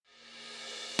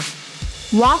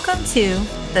Welcome to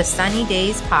the Sunny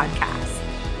Days Podcast,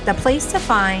 the place to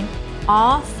find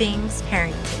all things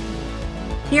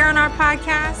parenting. Here on our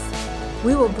podcast,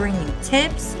 we will bring you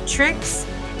tips, tricks,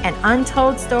 and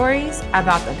untold stories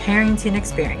about the parenting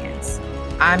experience.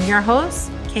 I'm your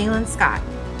host, Kaylin Scott,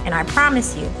 and I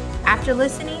promise you, after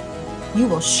listening, you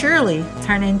will surely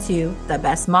turn into the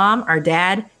best mom or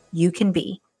dad you can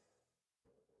be.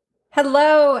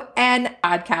 Hello and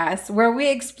podcast where we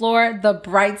explore the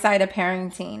bright side of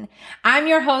parenting. I'm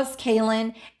your host,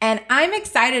 Kaylin, and I'm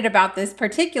excited about this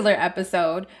particular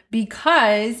episode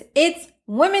because it's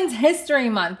Women's History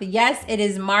Month. Yes, it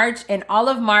is March, and all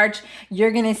of March,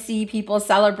 you're going to see people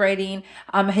celebrating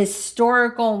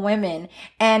historical women.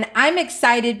 And I'm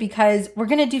excited because we're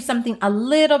going to do something a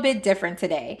little bit different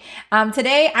today.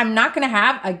 Today, I'm not going to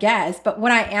have a guest, but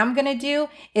what I am going to do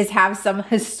is have some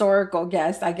historical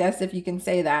guests, I guess, if you can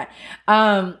say that.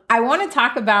 I want to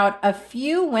talk about a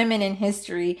few women in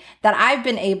history that I've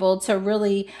been able to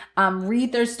really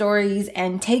read their stories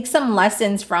and take some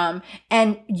lessons from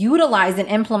and utilize and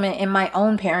implement in my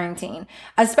own parenting,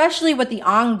 especially with the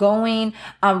ongoing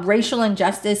racial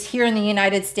injustice here in the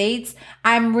United States.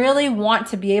 I really want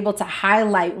to be able to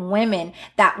highlight women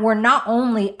that were not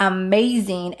only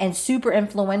amazing and super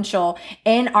influential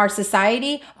in our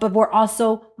society, but were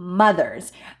also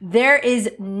mothers. There is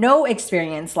no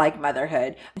experience like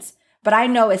motherhood. But I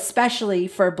know especially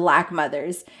for Black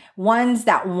mothers, ones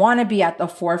that want to be at the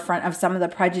forefront of some of the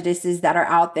prejudices that are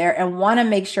out there and want to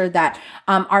make sure that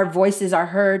our voices are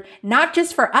heard, not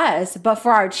just for us, but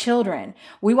for our children.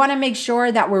 We want to make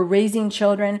sure that we're raising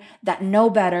children that know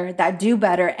better, that do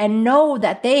better, and know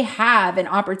that they have an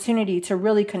opportunity to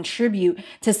really contribute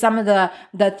to some of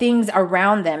the things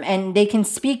around them, and they can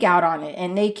speak out on it,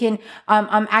 and they can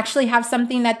actually have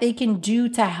something that they can do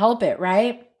to help it,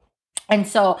 right? And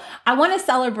so I want to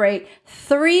celebrate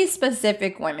three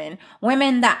specific women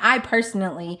that I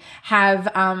personally have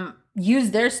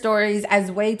used their stories as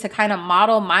a way to kind of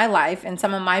model my life and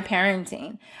some of my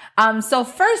parenting. So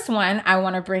first one I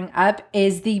want to bring up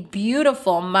is the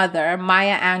beautiful mother,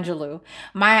 Maya Angelou.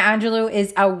 Maya Angelou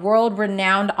is a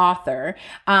world-renowned author,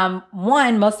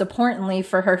 one, most importantly,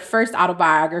 for her first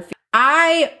autobiography.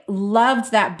 I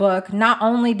loved that book, not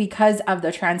only because of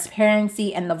the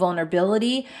transparency and the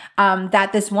vulnerability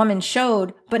that this woman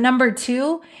showed, but number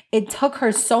two, it took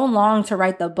her so long to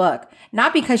write the book.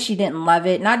 Not because she didn't love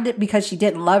it, not because she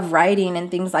didn't love writing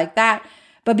and things like that,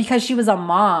 but because she was a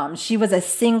mom. She was a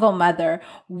single mother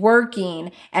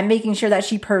working and making sure that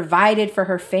she provided for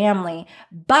her family,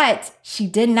 but she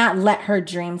did not let her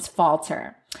dreams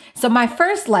falter. So my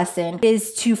first lesson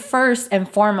is to first and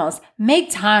foremost, make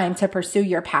time to pursue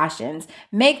your passions,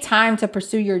 make time to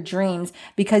pursue your dreams,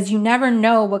 because you never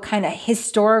know what kind of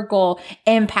historical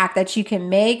impact that you can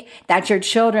make that your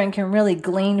children can really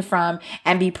glean from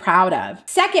and be proud of.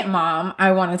 Second mom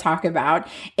I want to talk about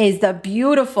is the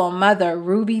beautiful mother,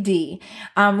 Ruby Dee.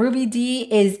 Ruby Dee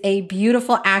is a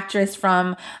beautiful actress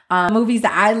from movies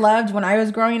that I loved when I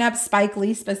was growing up, Spike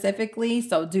Lee specifically.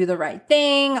 So Do the Right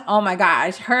Thing. Oh my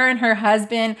gosh. Her and her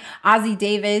husband, Ossie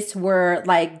Davis, were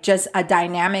like just a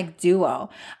dynamic duo.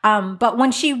 But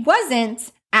when she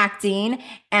wasn't acting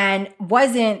and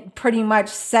wasn't pretty much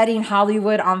setting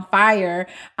Hollywood on fire,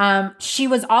 she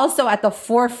was also at the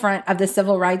forefront of the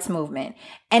civil rights movement.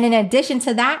 And in addition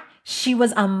to that, she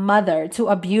was a mother to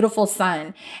a beautiful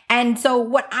son. And so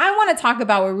what I want to talk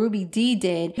about what Ruby Dee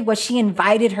did was she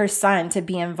invited her son to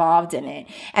be involved in it.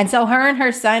 And so her and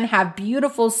her son have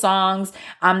beautiful songs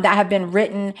that have been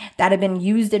written, that have been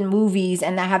used in movies,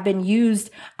 and that have been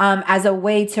used as a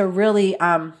way to really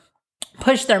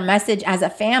push their message as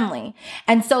a family.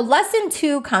 And so lesson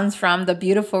 2 comes from the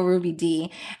beautiful Ruby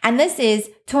Dee. And this is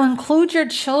to include your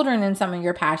children in some of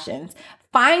your passions.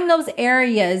 Find those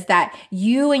areas that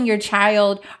you and your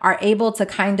child are able to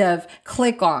kind of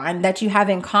click on, that you have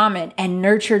in common, and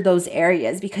nurture those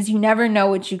areas, because you never know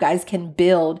what you guys can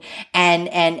build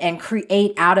and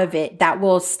create out of it that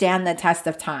will stand the test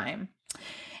of time.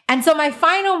 And so my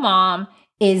final mom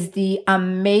is the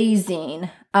amazing,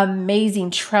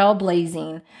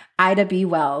 trailblazing Ida B.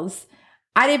 Wells.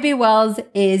 Ida B. Wells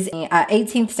is an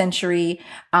 18th century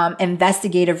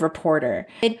investigative reporter.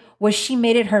 She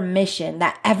made it her mission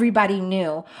that everybody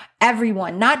knew,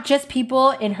 everyone, not just people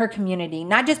in her community,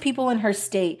 not just people in her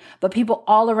state, but people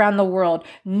all around the world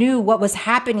knew what was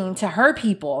happening to her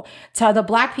people, to the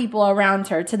Black people around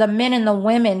her, to the men and the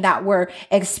women that were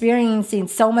experiencing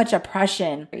so much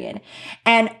oppression.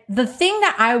 And the thing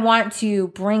that I want to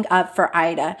bring up for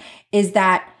Ida is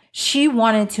that She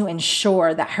wanted to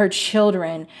ensure that her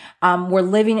children were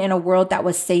living in a world that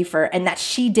was safer and that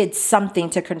she did something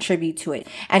to contribute to it.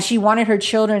 And she wanted her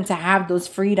children to have those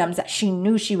freedoms that she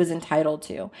knew she was entitled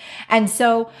to. And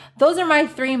so those are my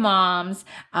three moms,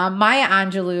 Maya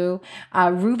Angelou,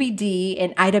 Ruby Dee,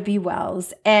 and Ida B.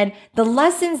 Wells. And the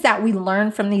lessons that we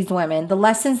learn from these women, the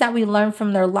lessons that we learn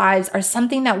from their lives are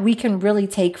something that we can really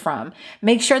take from.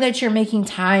 Make sure that you're making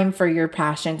time for your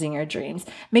passions and your dreams.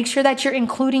 Make sure that you're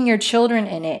including your children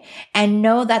in it, and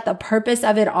know that the purpose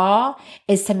of it all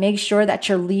is to make sure that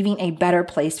you're leaving a better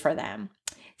place for them.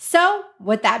 So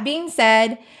with that being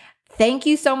said, thank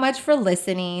you so much for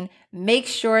listening. Make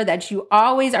sure that you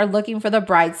always are looking for the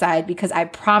bright side, because I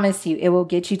promise you it will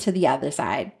get you to the other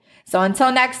side. So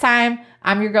until next time,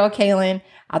 I'm your girl, Kaylin.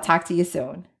 I'll talk to you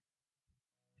soon.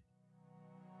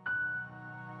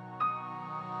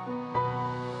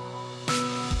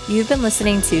 You've been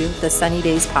listening to the Sunny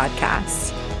Days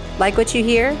podcast. Like what you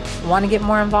hear? Want to get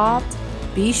more involved?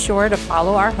 Be sure to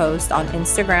follow our host on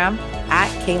Instagram at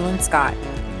Kaylin Scott.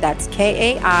 That's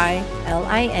KAILINSCOTT.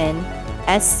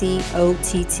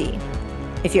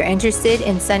 If you're interested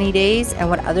in Sunny Days and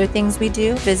what other things we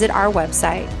do, visit our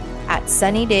website at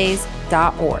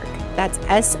sunnydays.org. That's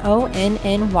SONNYDAYS.org.